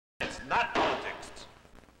not politics.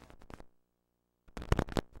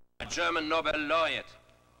 A German Nobel laureate.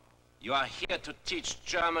 You are here to teach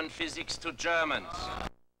German physics to Germans.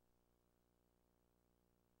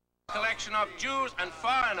 Collection of Jews and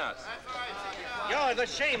foreigners. You're the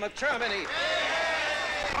shame of Germany.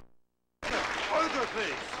 Order,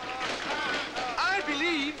 please.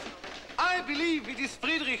 I believe it is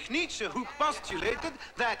Friedrich Nietzsche who postulated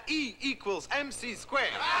that E equals MC squared.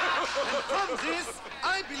 And from this,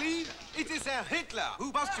 I believe it is Herr Hitler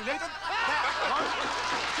who postulated that...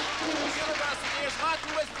 The university is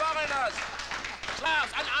rotten with foreigners.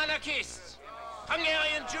 Slavs and anarchists.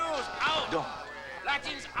 Hungarian Jews, out. No.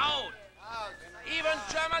 Latins, out. Even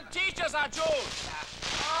German teachers are Jews.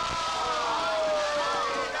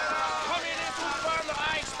 Communists who burn the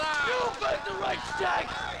Reichstag. You burn the Reichstag!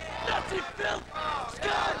 Nazi filth!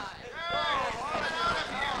 Scum!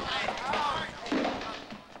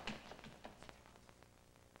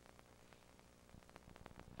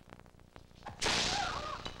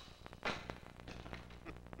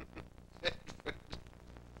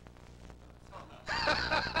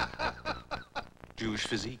 Jewish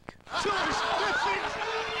physique. Jewish physics!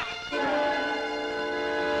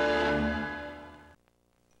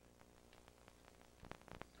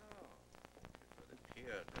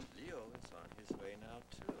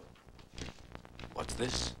 What's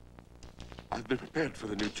this? I've been prepared for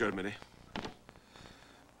the new Germany.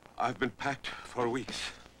 I've been packed for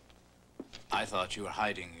weeks. I thought you were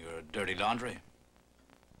hiding your dirty laundry.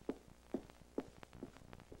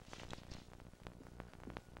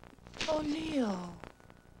 Oh, Leo.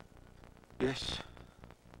 Yes.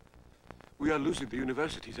 We are losing the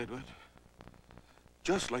universities, Edward.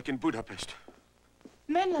 Just like in Budapest.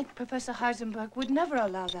 Men like Professor Heisenberg would never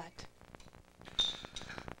allow that.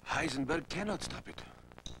 Heisenberg cannot stop it.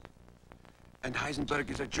 And Heisenberg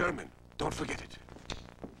is a German. Don't forget it.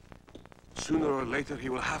 Sooner or later, he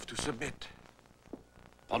will have to submit.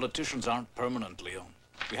 Politicians aren't permanent, Leo.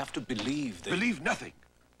 We have to believe they... Believe nothing.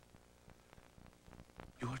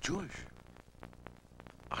 You are Jewish.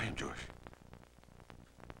 I am Jewish.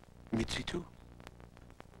 Mitzi too.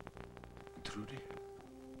 And Trudy.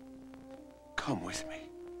 Come with me.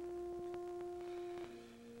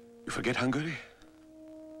 You forget Hungary?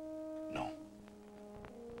 No.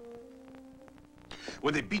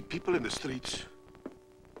 When they beat people in the streets,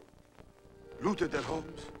 looted their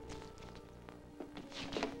homes,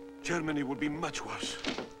 Germany would be much worse.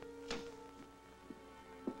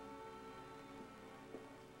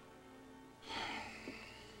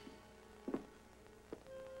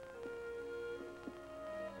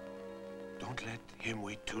 Don't let him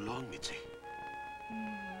wait too long, Mitzi.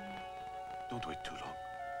 Don't wait too long.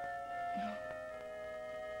 No.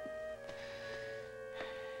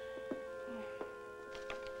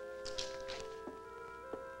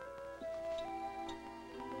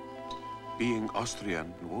 Being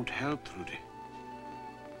Austrian won't help, Trudy.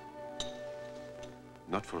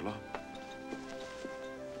 Not for long.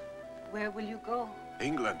 Where will you go?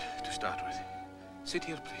 England, to start with. Sit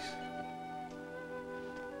here, please.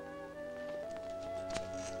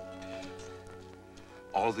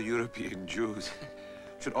 All the European Jews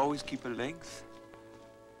should always keep a length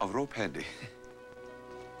of rope handy.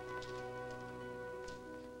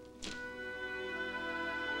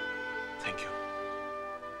 Thank you.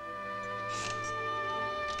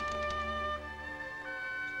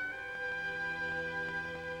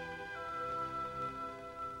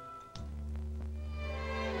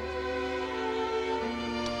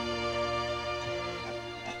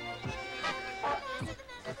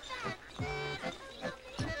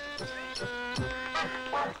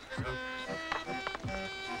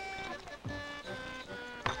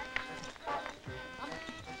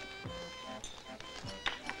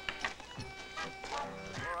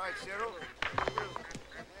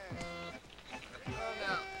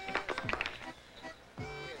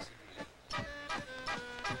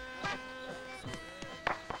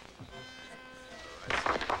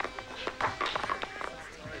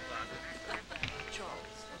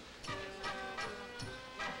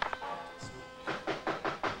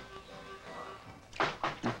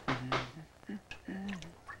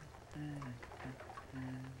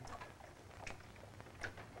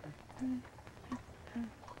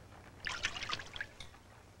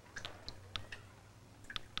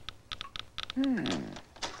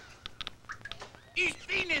 He's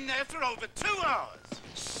been in there for over 2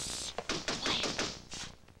 hours.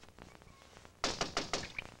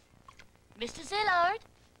 Mr. Zillard,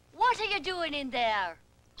 what are you doing in there?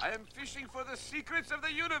 I am fishing for the secrets of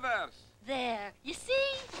the universe. There, you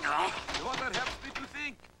see? The water helps me to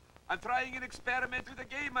think. I'm trying an experiment with a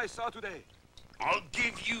game I saw today. I'll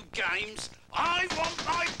give you games. I want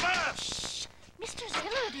my berth. Mr.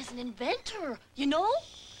 Zillard is an inventor, you know?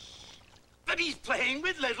 But he's playing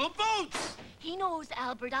with little boats. He knows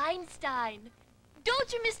Albert Einstein.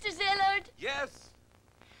 Don't you, Mr. Zillard? Yes.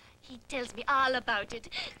 He tells me all about it.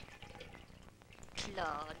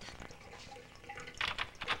 Claude.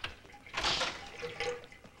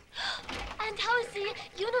 And how's the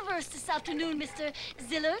universe this afternoon, Mr.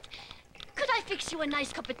 Zillard? Could I fix you a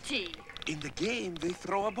nice cup of tea? In the game, they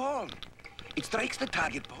throw a ball. It strikes the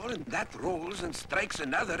target ball, and that rolls and strikes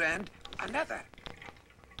another and another.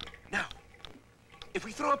 Now, if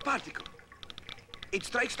we throw a particle, it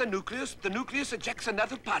strikes the nucleus ejects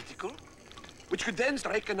another particle, which could then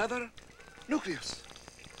strike another nucleus.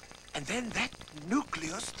 And then that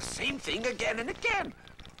nucleus, the same thing again and again.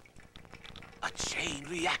 A chain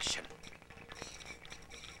reaction.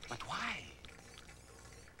 But why?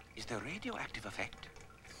 Is the radioactive effect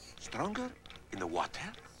stronger in the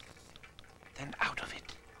water than out of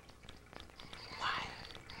it? Why?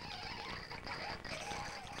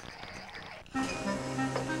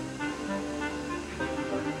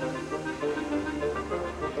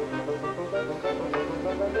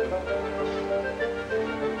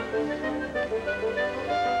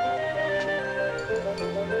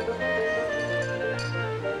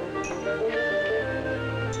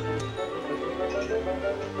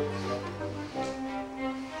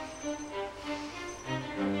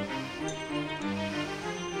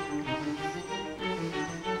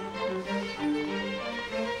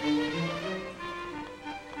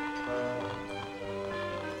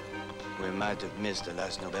 We might have missed the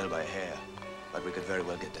last Nobel by a hair, but we could very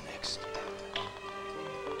well get the next.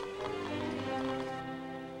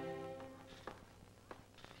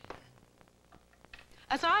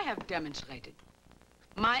 As I have demonstrated,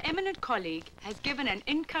 my eminent colleague has given an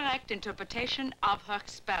incorrect interpretation of her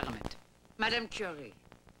experiment. Madame Curie,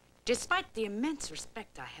 despite the immense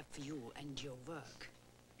respect I have for you and your work,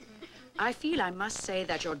 I feel I must say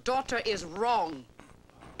that your daughter is wrong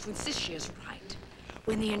to insist she is right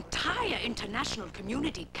when the entire international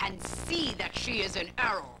community can see that she is in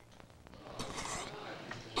error.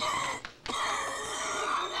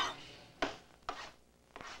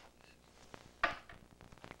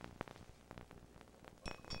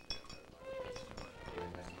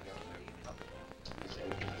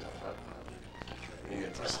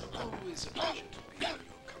 Always a pleasure to be at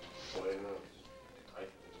your company.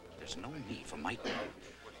 There's no need for Mike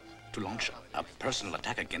to launch a personal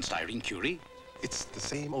attack against Irene Curie. It's the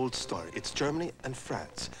same old story. It's Germany and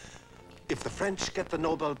France. If the French get the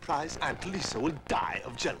Nobel Prize, Aunt Lisa will die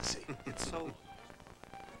of jealousy. It's so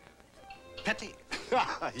petty.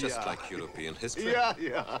 Just like European history. Yeah. The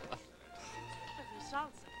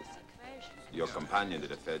results of this equation. Your companion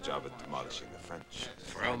did a fair job at demolishing the French.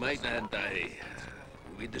 Frau Meitner and I,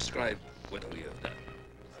 we describe what we have done.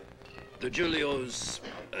 The Giulios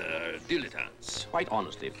are dilettantes. Quite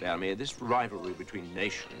honestly, Fermi, this rivalry between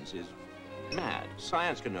nations is mad.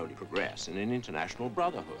 Science can only progress in an international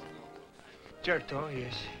brotherhood. Certo,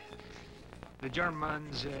 yes. The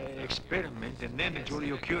Germans experiment, and then the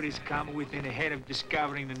Giulio Curies come within a head of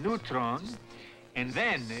discovering the neutron, and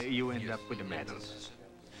then you end up with a medal.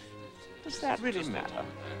 Does that really matter?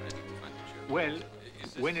 Well,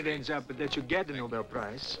 when it ends up that you get the Nobel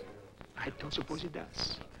Prize, I don't suppose it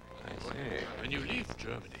does. I see. When you leave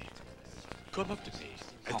Germany, come up to me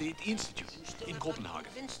at the Institute in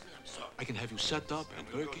Copenhagen. I can have you set up and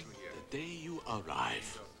working the day you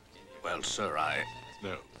arrive. Well, sir,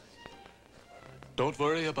 No. Don't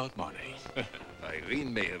worry about money.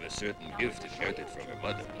 Irene may have a certain gift inherited from her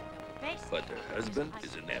mother, but her husband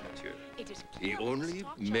is an amateur. He only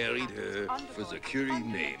married her for the Curie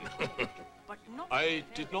name. I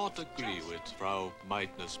did not agree with Frau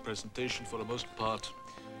Meitner's presentation for the most part.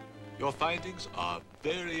 Your findings are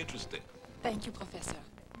very interesting. Thank you, Professor.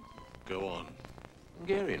 Go on.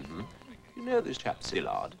 Hungarian, You know this chap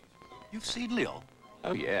Szilard? You've seen Leo?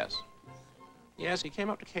 Oh, yes. Yes, he came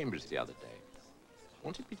up to Cambridge the other day.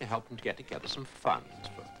 Wanted me to help him to get together some funds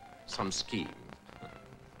for some scheme.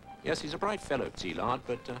 Yes, he's a bright fellow, Szilard,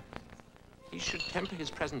 but he should temper his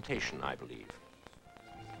presentation, I believe.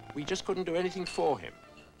 We just couldn't do anything for him.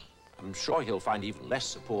 I'm sure he'll find even less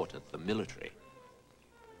support at the military.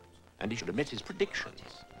 And he should omit his predictions.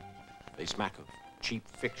 They smack of cheap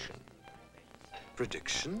fiction.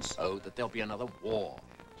 Predictions? Oh, that there'll be another war.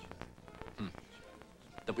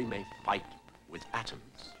 That we may fight with atoms.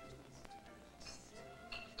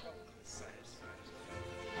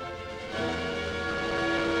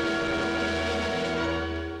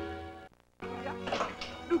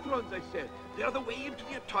 Neutrons, I said. They're the way into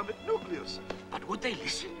the atomic nucleus. But would they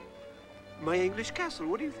listen? my English castle.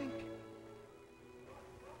 What do you think?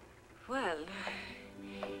 Well,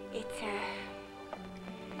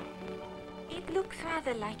 it looks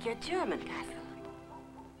rather like your German castle.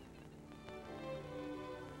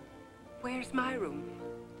 Where's my room?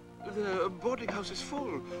 The boarding house is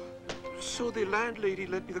full, so the landlady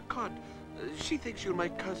lent me the cot. She thinks you're my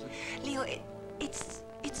cousin. Leo, it's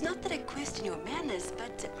not that I question your manners,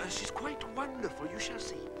 but... she's quite wonderful, you shall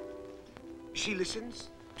see. She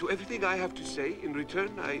listens to everything I have to say. In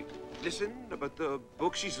return, I listen about the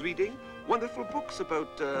books she's reading. Wonderful books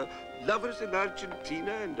about lovers in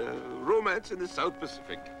Argentina and romance in the South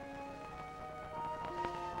Pacific.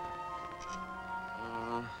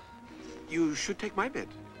 You should take my bed.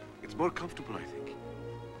 It's more comfortable, I think.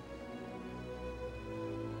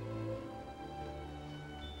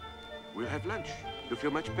 We'll have lunch. You'll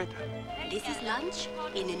feel much better. This is lunch?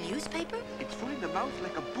 In a newspaper? It's full in the mouth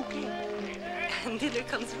like a bouquet. And dinner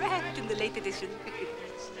comes wrapped in the late edition.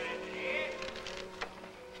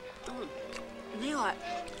 Leo,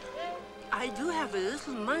 I do have a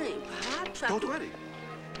little money. Perhaps I Don't could... worry.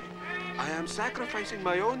 I am sacrificing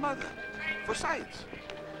my own mother for science.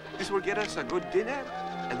 This will get us a good dinner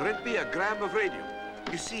and rent me a gram of radium.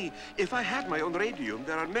 You see, if I had my own radium,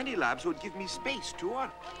 there are many labs who would give me space to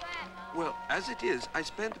work. Well, as it is, I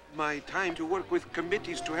spend my time to work with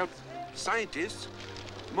committees to help scientists,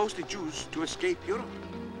 mostly Jews, to escape Europe.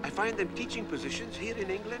 I find them teaching positions here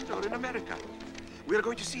in England or in America. We are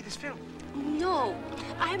going to see this film. No,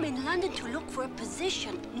 I'm in London to look for a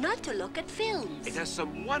position, not to look at films. It has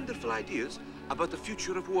some wonderful ideas about the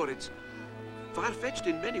future of war. It's far-fetched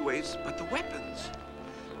in many ways, but the weapons...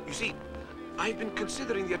 You see, I've been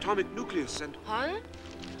considering the atomic nucleus and... Huh?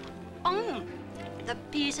 Oh, the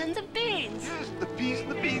peas and the beans. Yes, the peas and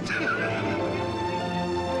the beans.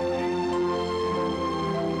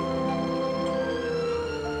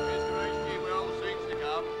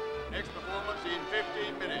 Next performance in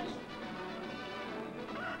 15 minutes.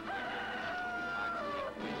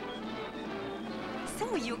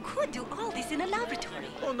 So you could do all this in a laboratory?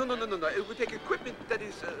 Oh, no. It would take equipment that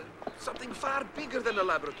is something far bigger than a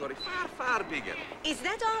laboratory. Far bigger. Is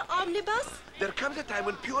that our omnibus? There comes a time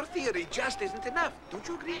when pure theory just isn't enough. Don't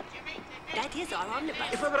you agree? That is our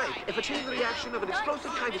omnibus. If I'm right, if a chain reaction of an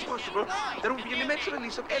explosive kind is possible, there will be an immense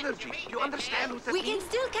release of energy. You understand what that means? We can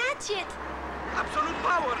still catch it. Absolute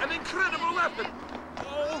power, an incredible weapon.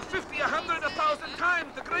 Oh, 50, 100, 1,000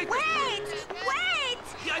 times the greatest. Wait!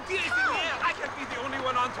 The idea is in the air. I can't be the only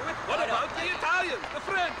one onto it. What about the Italians, the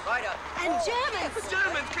French? Right up. And Germans. The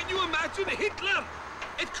Germans. Can you imagine Hitler?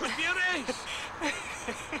 It could be a race.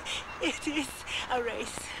 It is a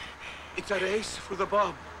race. It's a race for the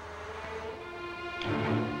bomb.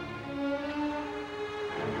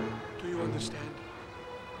 Do you understand?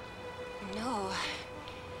 No.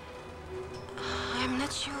 I'm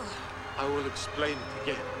not sure. I will explain it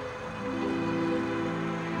again.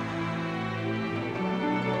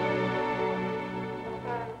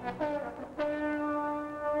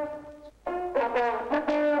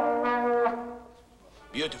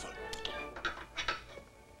 Beautiful.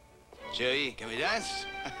 Chérie, can we dance?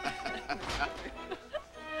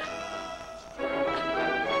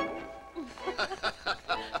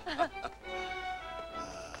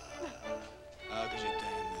 Ah, que je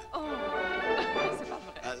t'aime. Oh, c'est pas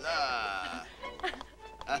vrai. Allah.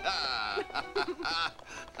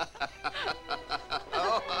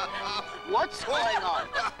 What's going on?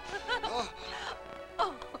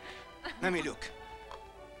 Let me look.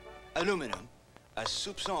 Aluminum, a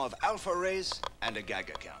soupçon of alpha rays, and a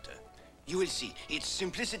Geiger counter. You will see, it's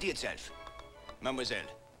simplicity itself. Mademoiselle,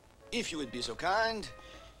 if you would be so kind.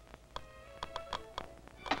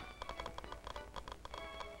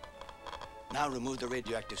 Now remove the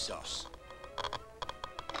radioactive sauce.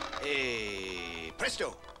 Et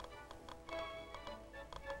presto!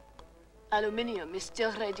 Aluminium is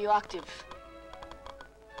still radioactive.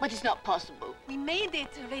 But it's not possible. We made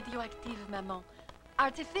it radioactive, Maman.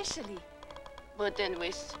 Artificially. But then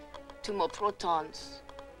with 2 more protons,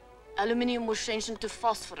 aluminium was changed into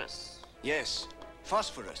phosphorus. Yes,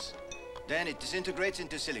 phosphorus. Then it disintegrates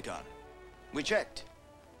into silicon. We checked.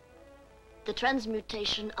 The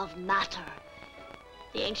transmutation of matter.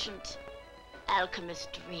 The ancient alchemist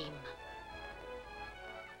dream.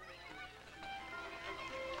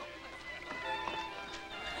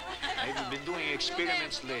 I've been doing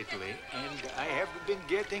experiments lately, and I have been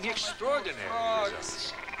getting extraordinary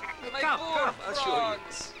results. Come, I'll show you.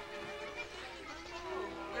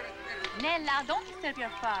 Nella, don't disturb your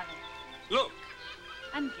father. Look,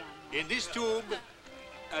 Andiamo. in this tube,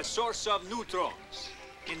 a source of neutrons.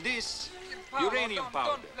 In this, uranium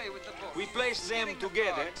powder. We place them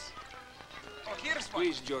together,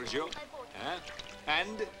 Please, Giorgio.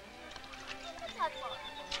 And...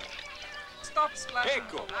 Stop splashing.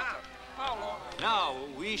 Ecco. Now,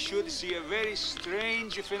 we should see a very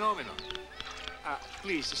strange phenomenon.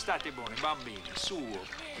 Please, state buoni, bambini, suo.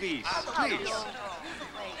 Please, please.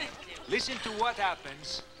 Listen to what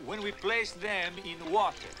happens when we place them in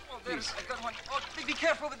water. Please. I got one. Oh, be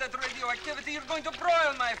careful with that radioactivity. You're going to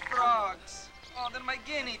broil my frogs. Oh, they're my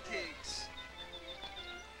guinea pigs.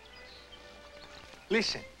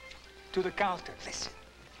 Listen to the counter. Listen.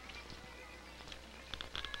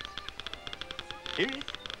 Hear it?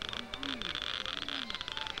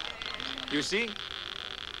 You see,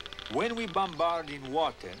 when we bombard in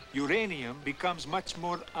water, uranium becomes much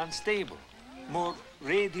more unstable, more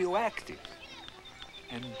radioactive.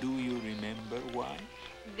 And do you remember why?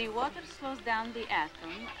 The water slows down the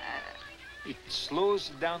atom. It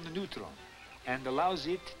slows down the neutron and allows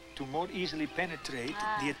it to more easily penetrate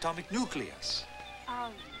the atomic nucleus. Oh,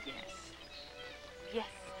 yes. Yes.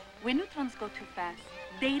 When neutrons go too fast,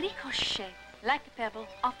 they ricochet like a pebble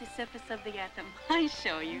off the surface of the atom. I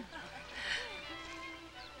show you.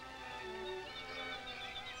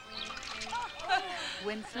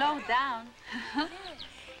 When slowed down,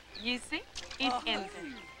 you see, it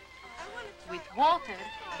enters. With water,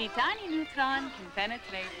 the tiny neutron can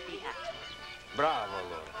penetrate the atom. Bravo,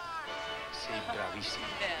 allora. Sei bravissimo.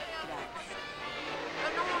 The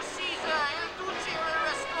new Caesar, il Duce will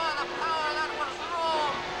restore the power that was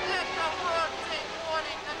Rome. Let the world take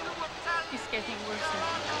warning. The new Italian... It's getting worse.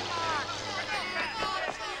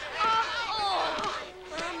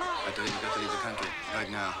 I tell you, you got to leave the country right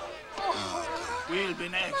now. We'll be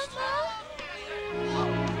next.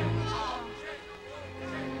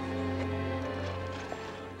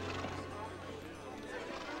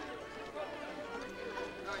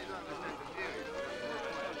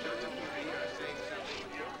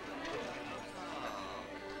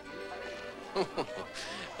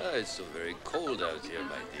 It's so very cold out here,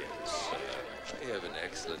 my dears. I have an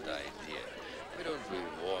excellent idea. Why don't we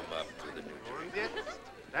warm up to the new drink?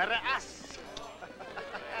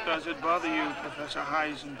 Does it bother you, Professor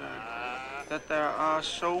Heisenberg, that there are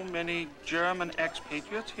so many German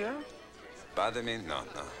expatriates here? Bother me? No,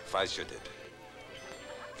 no. Why should it?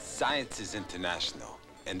 Science is international,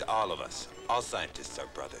 and all of us, all scientists are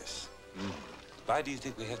brothers. Why do you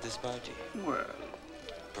think we have this party? Well...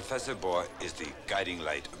 Professor Bohr is the guiding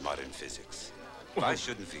light of modern physics. Why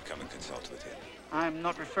shouldn't we come and consult with him? I'm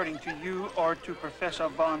not referring to you or to Professor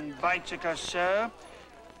von Weizsäcker, sir.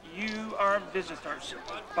 You are visitors,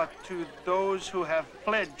 but to those who have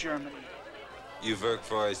fled Germany. You work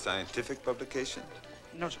for a scientific publication?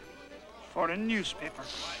 No, sir. For a newspaper.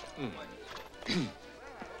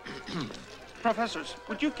 Professors,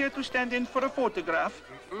 would you care to stand in for a photograph?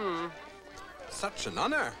 Such an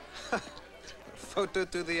honor. Photo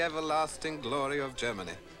to the everlasting glory of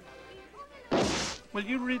Germany. Will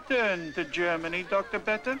you return to Germany, Dr.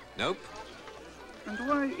 Better? Nope. And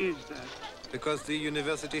why is that? Because the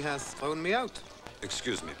university has thrown me out.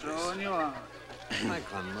 Excuse me, please. Thrown you out. My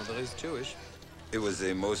grandmother is Jewish. It was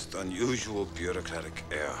a most unusual bureaucratic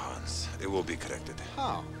error, Hans. It will be corrected.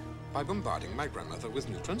 How? By bombarding my grandmother with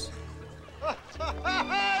neutrons?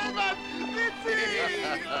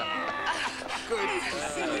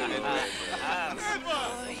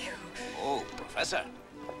 Oh, Professor.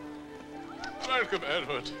 Welcome,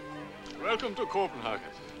 Edward. Welcome to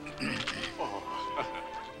Copenhagen.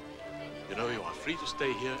 You know, you are free to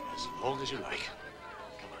stay here as long as you like.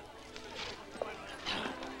 Come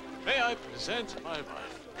on. May I present my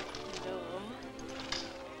wife? Hello.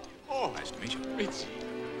 Oh, nice to meet you. It's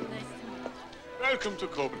welcome to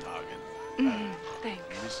Copenhagen.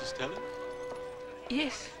 Thanks. Mrs. Teller?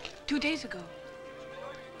 Yes, 2 days ago.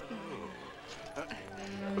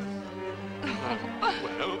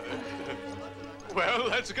 Well,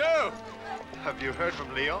 let's go. Have you heard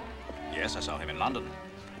from Leon? Yes, I saw him in London.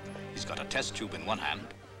 He's got a test tube in one hand,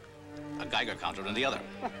 a Geiger counter in the other.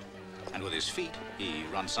 And with his feet, he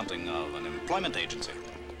runs something of an employment agency.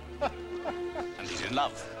 And he's in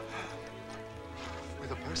love.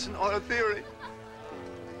 With a person or a theory?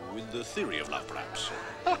 With the theory of love, perhaps.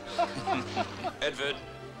 Edward,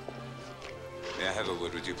 may I have a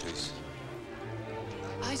word with you, please?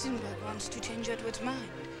 Heisenberg wants to change Edward's mind.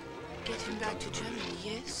 Get him back to Germany,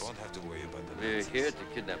 yes? You won't have to worry about the We're here to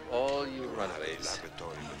kidnap all you runaways,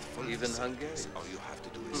 even Hungarians. All you have to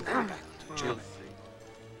do is go back to Germany.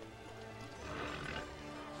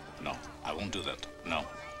 No, I won't do that. No,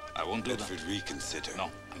 I won't do that. Bedford, reconsider. No,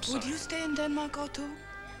 I'm sorry. Would you stay in Denmark, Otto?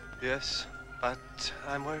 Yes, but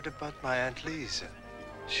I'm worried about my Aunt Lise.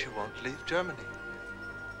 She won't leave Germany.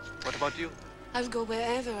 What about you? I'll go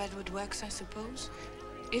wherever Edward works, I suppose.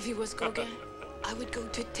 If he was Gauguin, I would go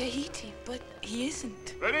to Tahiti, but he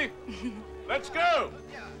isn't. Ready? Let's go!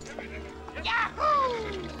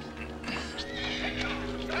 Yahoo!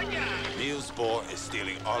 Niels Bohr is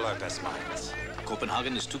stealing all our best minds.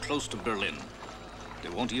 Copenhagen is too close to Berlin. They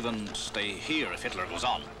won't even stay here if Hitler goes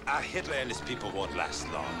on. Hitler and his people won't last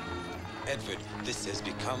long. Edward, this has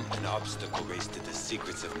become an obstacle race to the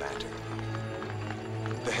secrets of matter.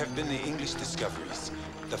 There have been the English discoveries,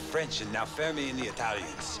 the French, and now Fermi and the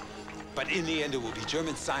Italians. But in the end, it will be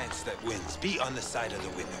German science that wins. Be on the side of the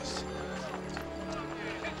winners.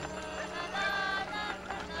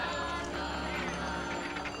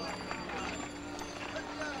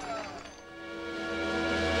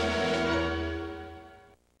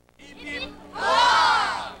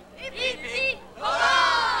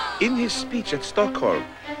 In his speech at Stockholm,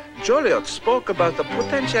 Joliot spoke about the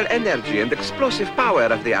potential energy and explosive power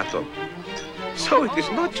of the atom. So it is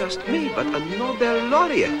not just me, but a Nobel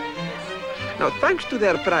laureate. Now, thanks to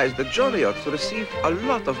their prize, the Joliots received a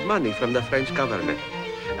lot of money from the French government.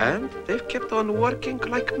 And they've kept on working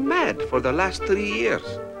like mad for the last 3 years.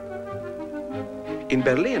 In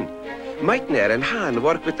Berlin, Meitner and Hahn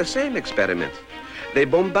work with the same experiments. They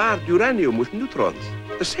bombard uranium with neutrons.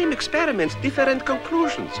 The same experiments, different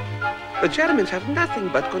conclusions. The Germans have nothing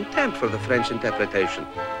but contempt for the French interpretation.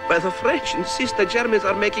 But the French insist the Germans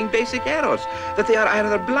are making basic errors, that they are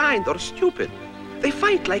either blind or stupid. They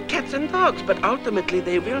fight like cats and dogs, but ultimately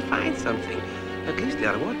they will find something. At least they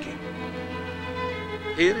are working.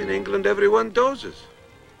 Here in England, everyone dozes.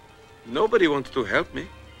 Nobody wants to help me.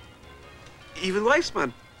 Even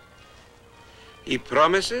Weissman. He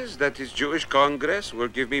promises that his Jewish Congress will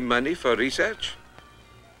give me money for research,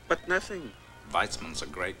 but nothing. Weizmann's a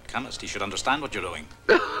great chemist. He should understand what you're doing.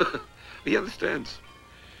 He understands.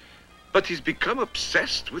 But he's become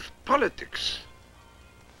obsessed with politics.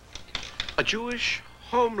 A Jewish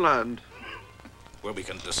homeland. Where we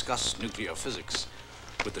can discuss nuclear physics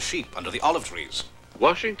with the sheep under the olive trees.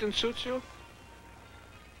 Washington suits you?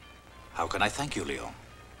 How can I thank you, Leo?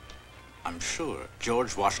 I'm sure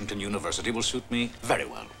George Washington University will suit me very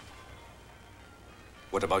well.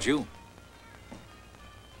 What about you?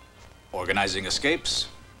 Organizing escapes?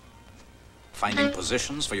 Finding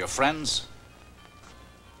positions for your friends?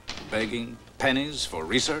 Begging pennies for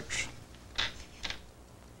research?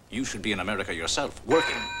 You should be in America yourself,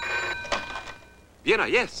 working. Vienna,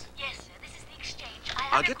 yes. Yes, sir. This is the exchange.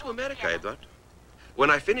 I'll get to America, Edward.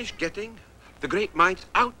 When I finish getting the great minds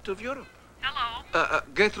out of Europe. Hello?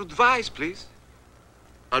 Gertrude Weiss, please.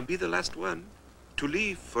 I'll be the last one to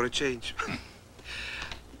leave for a change.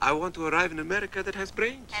 I want to arrive in America that has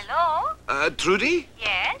brains. Hello? Trudy?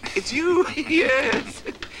 Yes? It's you. Yes.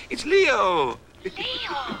 It's Leo.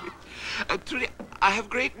 Leo? Trudy, I have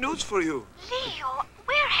great news for you. Leo,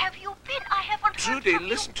 where have you been? I haven't Trudy, heard from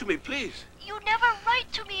listen to me, please. You never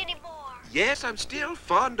write to me anymore. Yes, I'm still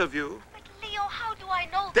fond of you. But Leo, how do I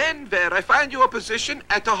know Denver. I find you a position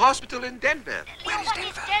at a hospital in Denver. Leo, what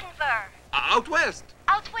is Denver? Out west.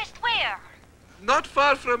 Out west where? Not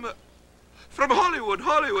far from Hollywood.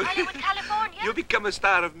 Hollywood, California? You become a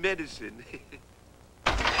star of medicine.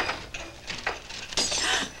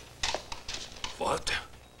 What?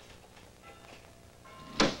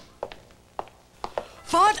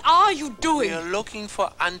 What are you doing? We are looking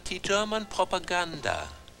for anti-German propaganda.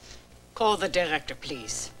 Call the director,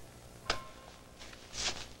 please.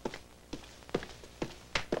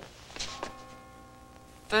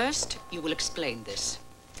 First, you will explain this.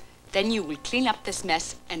 Then you will clean up this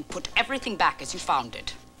mess and put everything back as you found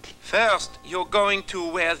it. First, you're going to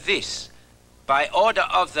wear this. By order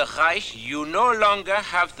of the Reich, you no longer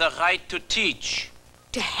have the right to teach.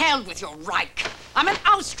 To hell with your Reich. I'm an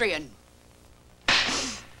Austrian.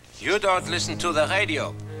 You don't listen to the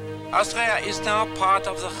radio. Austria is now part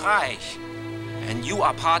of the Reich. And you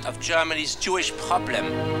are part of Germany's Jewish problem.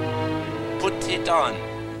 Put it on.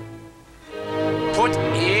 Put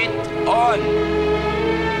it on.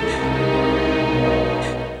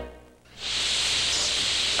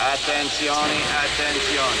 Attenzione,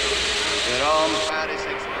 attenzione. The Rome-Paris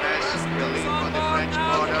Express will leave for the French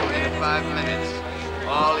border in 5 minutes.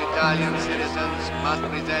 All Italian citizens must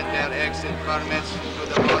present their exit permits to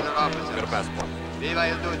the border officers. Viva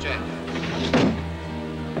il Duce.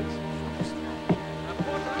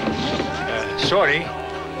 Sorry.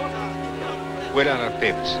 Where are our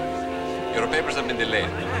papers? Your papers have been delayed.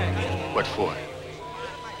 What for?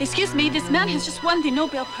 Excuse me, this man has just won the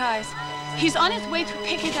Nobel Prize. He's on his way to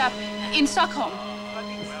pick it up in Stockholm.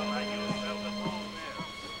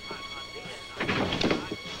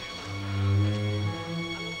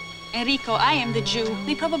 Enrico, I am the Jew.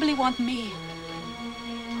 They probably want me.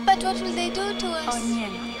 But what will they do to us?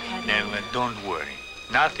 Nella, don't worry.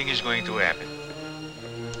 Nothing is going to happen.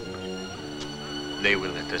 They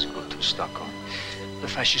will let us go to Stockholm. The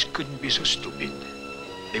fascists couldn't be so stupid.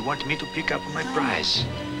 They want me to pick up my prize.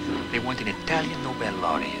 They want an Italian Nobel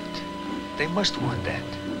laureate. They must want that.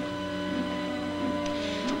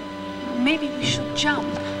 Maybe we should jump.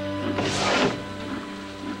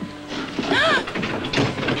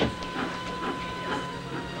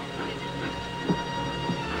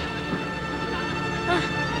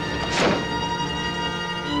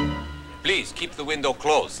 Please keep the window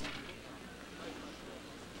closed.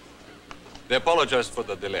 They apologize for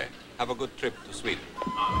the delay. Have a good trip to Sweden.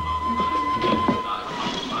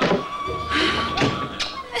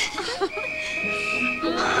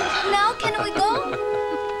 Now can we go?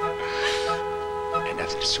 And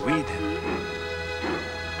after Sweden,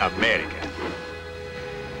 America.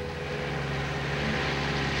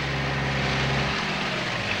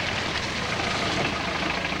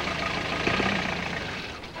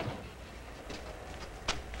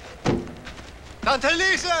 Tante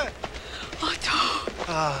Lise! Otto!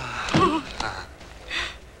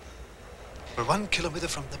 We're 1 kilometer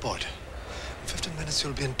from the border. In 15 minutes,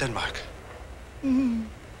 you'll be in Denmark.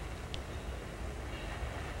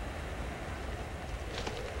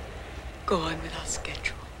 Go on with our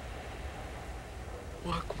schedule.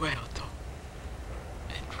 Work well, though.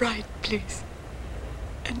 And write, please.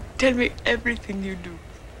 And tell me everything you do.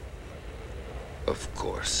 Of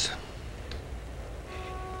course.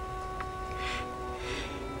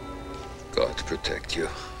 God protect you,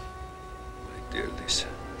 my dear Lisa.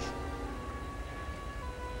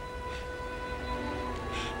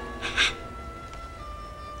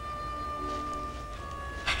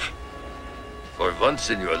 For once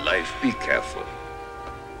in your life, be careful.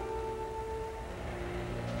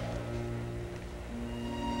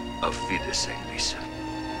 Auf Wiedersehen, Lisa.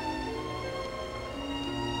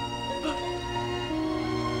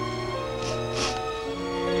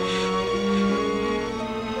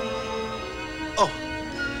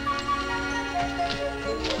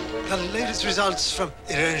 The latest results from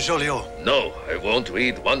Irene Joliot. No, I won't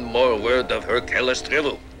read one more word of her careless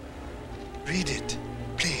drivel. Read it,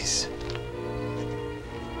 please.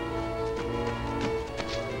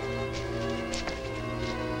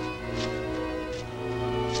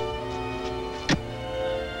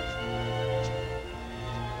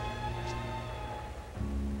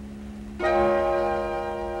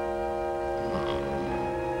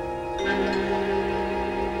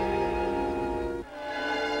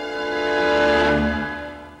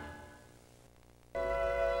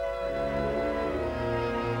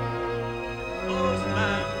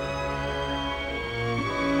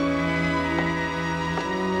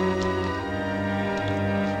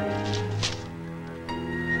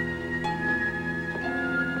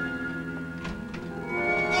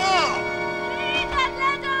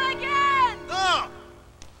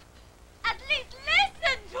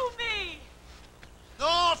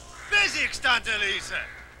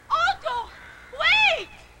 Otto, wait!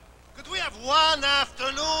 Could we have one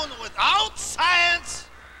afternoon without science?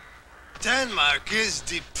 Denmark is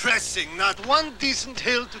depressing. Not one decent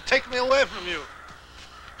hill to take me away from you.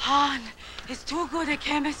 Han is too good a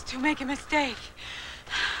chemist to make a mistake.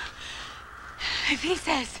 If he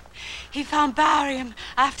says he found barium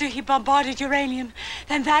after he bombarded uranium,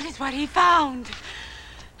 then that is what he found.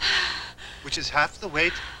 Which is half the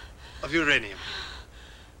weight of uranium.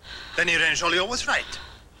 Then Irene Joliot was right.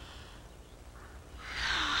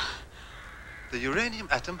 The uranium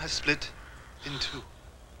atom has split in two.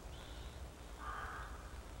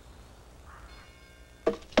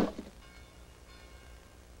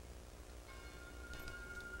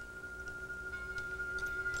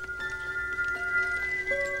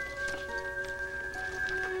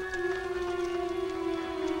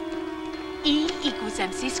 E equals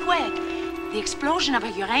mc squared. The explosion of a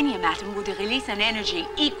uranium atom would release an energy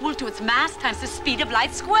equal to its mass times the speed of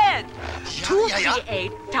light squared.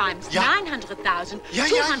 238 times 900,000,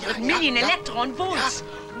 200 million electron volts.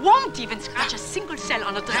 Won't even scratch a single cell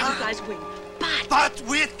on a dragonfly's wing. But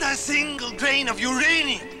with a single grain of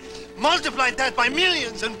uranium, multiply that by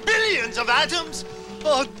millions and billions of atoms.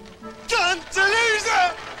 Oh, Tante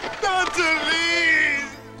Lise! Tante Lise!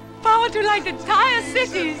 Power to light entire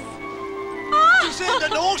cities. To send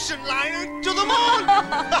an ocean liner to the moon!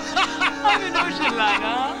 I'm an ocean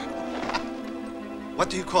liner. What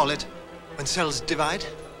do you call it when cells divide?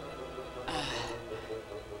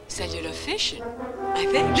 Cellular fission, I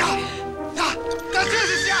think. Ja! Ja! Das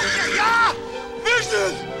ist es! Ja! Ja! Ja!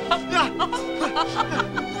 Fission! Ja!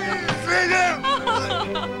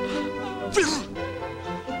 Fission!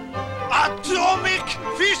 Atomic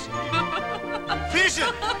fission!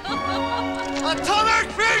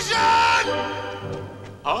 Atomic fission!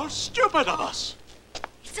 How stupid of us!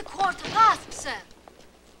 It's 1:15, sir.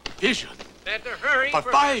 Fission. Better hurry, For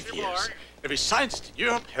Professor 5 years, Moore. every scientist in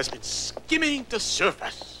Europe has been skimming the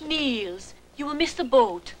surface. Niels, you will miss the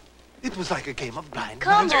boat. It was like a game of blind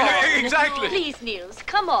Come man's on. Exactly. Please, Niels,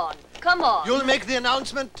 come on. Come on. You'll make the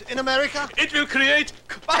announcement in America? It will create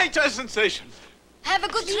quite a sensation. Have a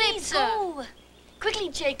good trip, sir. Go. Quickly,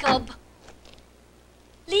 Jacob.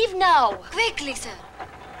 Leave now. Quickly, sir.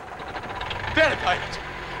 Verify it.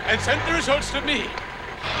 And send the results to me.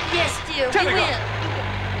 Yes, dear, we Telegram. will.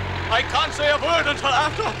 I can't say a word until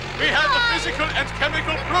after we have the physical and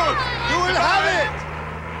chemical proof. You will have it!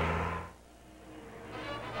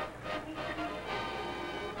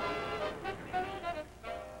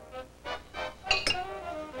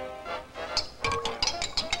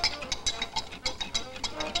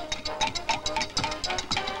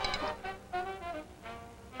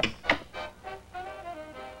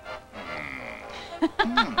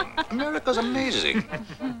 America's amazing.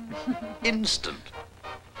 Instant.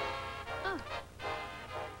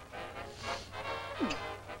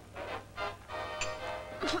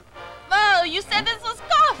 Oh, you said this was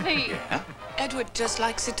coffee. Yeah? Edward just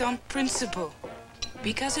likes it on principle.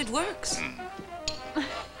 Because it works.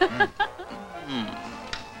 They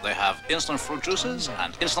have instant fruit juices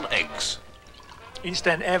and instant eggs.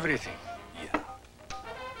 Instant everything.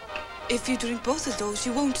 If you drink both of those,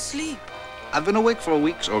 you won't sleep. I've been awake for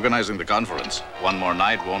weeks organizing the conference. One more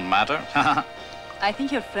night won't matter. I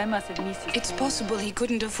think your friend must have missed his It's train. possible he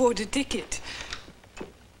couldn't afford a ticket.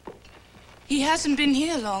 He hasn't been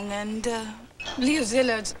here long, and Leo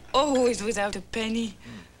Zillard's always without a penny.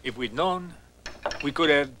 If we'd known, we could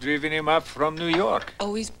have driven him up from New York.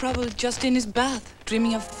 Oh, he's probably just in his bath,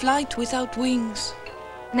 dreaming of flight without wings.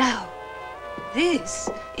 Now, this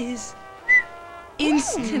is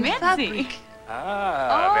instant fabric.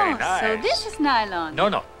 Ah, very nice. So this is nylon. No,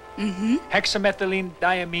 no. Mm-hmm. Hexamethylene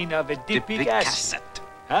diamine of adipic acid. Cassette.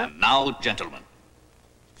 Huh? And now, gentlemen,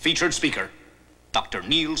 featured speaker, Dr.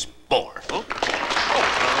 Niels Bohr. Oh.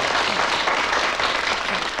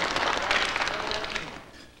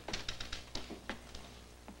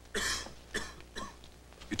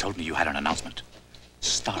 You told me you had an announcement.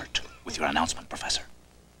 Start with your announcement, Professor.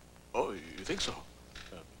 Oh, you think so?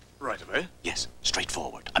 Right away. Yes,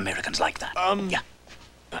 straightforward. Americans like that. Yeah.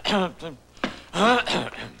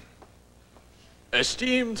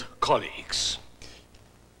 Esteemed colleagues.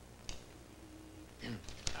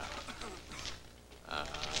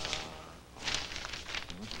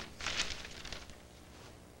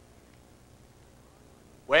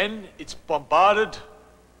 When it's bombarded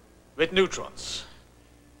with neutrons,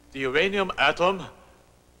 the uranium atom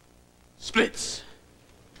splits.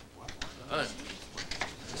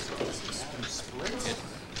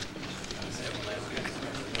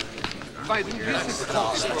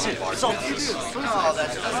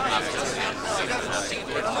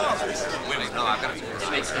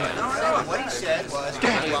 What he said was...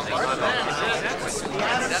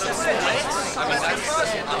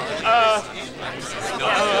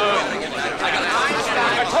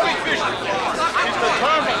 Atomic fission is the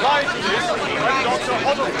term applied to this by Dr.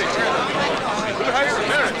 Hoddelfield, who has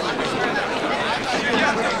merit.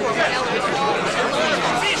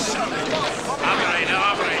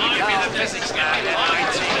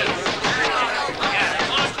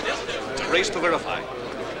 It's a race to verify.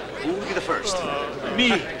 Who will be the first?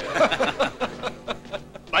 Me.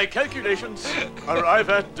 My calculations arrive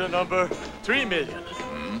at the number 3 million.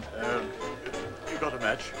 You got a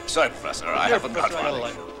match? Sorry, Professor, I haven't got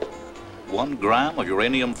one. 1 gram of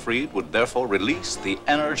uranium freed would therefore release the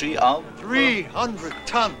energy of... 300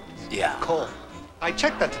 tons. Yeah. Coal. I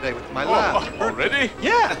checked that today with my lab. Already?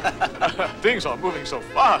 Yeah. Things are moving so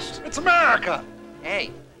fast. It's America.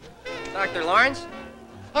 Hey, Dr. Lawrence?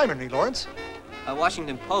 I'm Ernie Lawrence.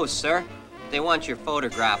 Washington Post, sir. They want your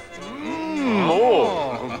photograph.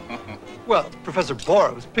 Oh. Well, Professor Bohr,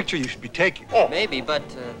 it was a picture you should be taking. Maybe, but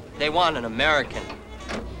they want an American.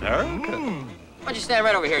 American? Why don't you stand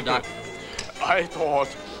right over here, Doc? I thought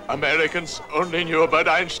Americans only knew about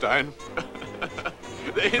Einstein.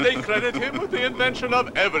 They credit him with the invention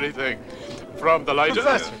of everything. From the lighter...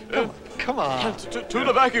 Professor, come on. To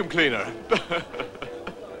the vacuum cleaner.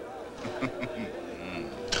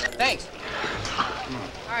 Thanks.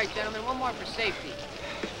 All right, gentlemen, one more for safety.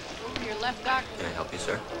 Move to your left, Doc. Can I help you,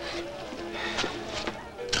 sir?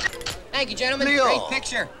 Thank you, gentlemen. Leo. Great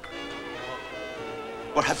picture.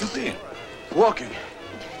 Where have you been? Walking.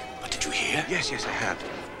 But did you hear? Yes, I have.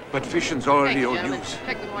 But fission's already Thank you, old gentlemen. news.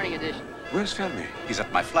 Check the morning edition. Where's Fermi? He's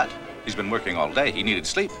at my flat. He's been working all day. He needed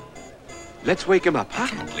sleep. Let's wake him up, huh?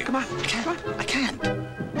 Come on. I can't.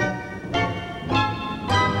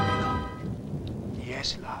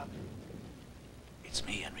 Yes, love. It's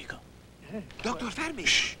me, Enrico. Yeah. Dr. Fermi.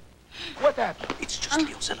 Shh. What happened? It's just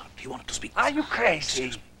Leo Szilard. He wanted to speak. Are you crazy?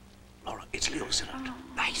 Excuse me. Laura, it's Leo Szilard.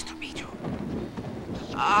 Nice to meet you.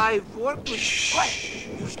 I've worked with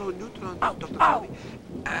useful neutrons, Dr. Fermi.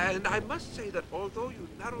 And I must say that although you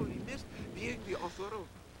narrowly missed being the author of...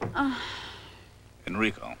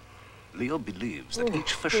 Enrico, Leo believes that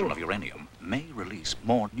each fission of uranium may release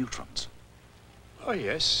more neutrons. Oh,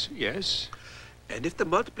 yes, yes. And if the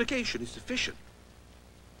multiplication is sufficient...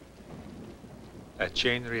 A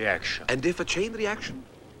chain reaction. And if a chain reaction,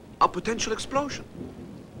 a potential explosion,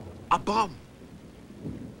 a bomb.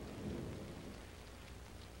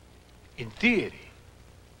 In theory.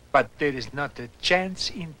 But there is not a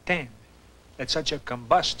chance in 10 that such a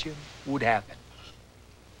combustion would happen.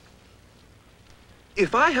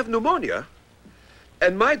 If I have pneumonia,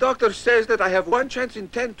 and my doctor says that I have 1 chance in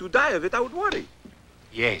 10 to die of it, I would worry.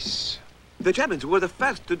 Yes. The Germans were the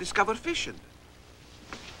first to discover fission.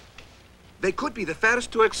 They could be the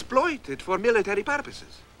first to exploit it for military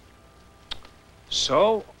purposes.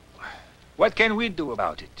 So, what can we do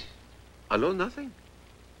about it? Alone, nothing.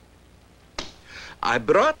 I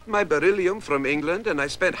brought my beryllium from England, and I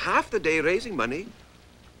spent half the day raising money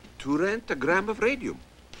to rent a gram of radium.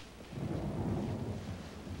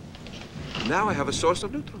 Now I have a source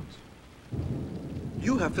of neutrons.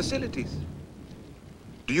 You have facilities.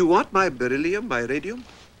 Do you want my beryllium, my radium?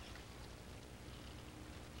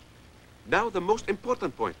 Now the most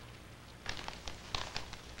important point.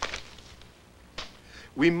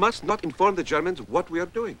 We must not inform the Germans what we are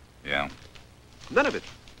doing. Yeah. None of it.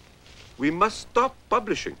 We must stop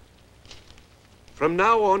publishing. From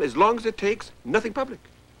now on, as long as it takes, nothing public.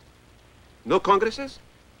 No congresses,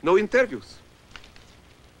 no interviews.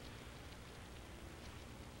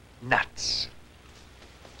 Nuts.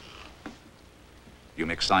 You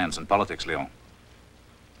mix science and politics, Leo.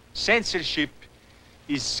 Censorship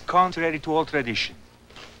is contrary to all tradition.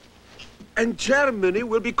 And Germany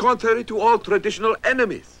will be contrary to all traditional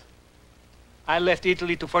enemies. I left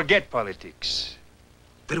Italy to forget politics.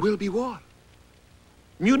 There will be war.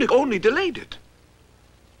 Munich only delayed it.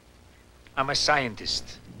 I'm a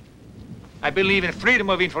scientist. I believe in freedom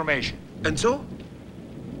of information. And so,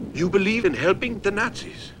 you believe in helping the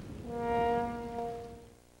Nazis?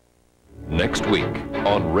 Next week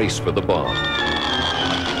on Race for the Bomb.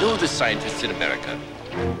 You know the scientists in America?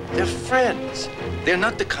 They're friends. They're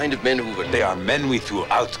not the kind of men who would... They are men we threw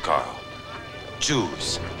out, Carl.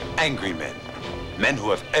 Jews, angry men. Men who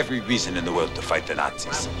have every reason in the world to fight the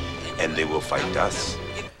Nazis. And they will fight us.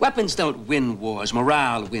 Weapons don't win wars.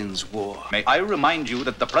 Morale wins war. May I remind you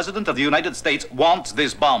that the President of the United States wants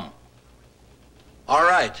this bomb. All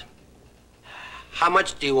right. How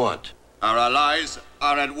much do you want? Our allies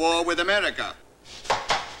are at war with America.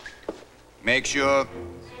 Make sure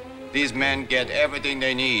these men get everything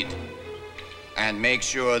they need. And make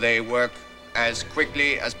sure they work as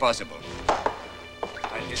quickly as possible.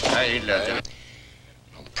 The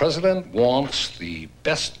President wants the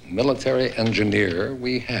best military engineer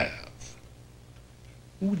we have.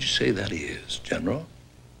 Who would you say that is, General?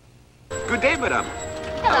 Good day, madam.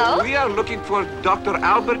 Hello. We are looking for Dr.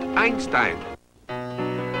 Albert Einstein.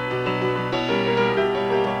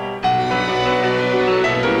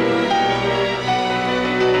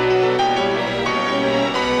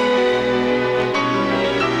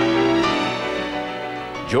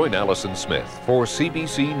 Join Allison Smith for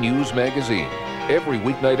CBC News Magazine every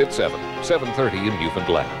weeknight at 7:30 in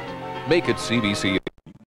Newfoundland. Make it CBC.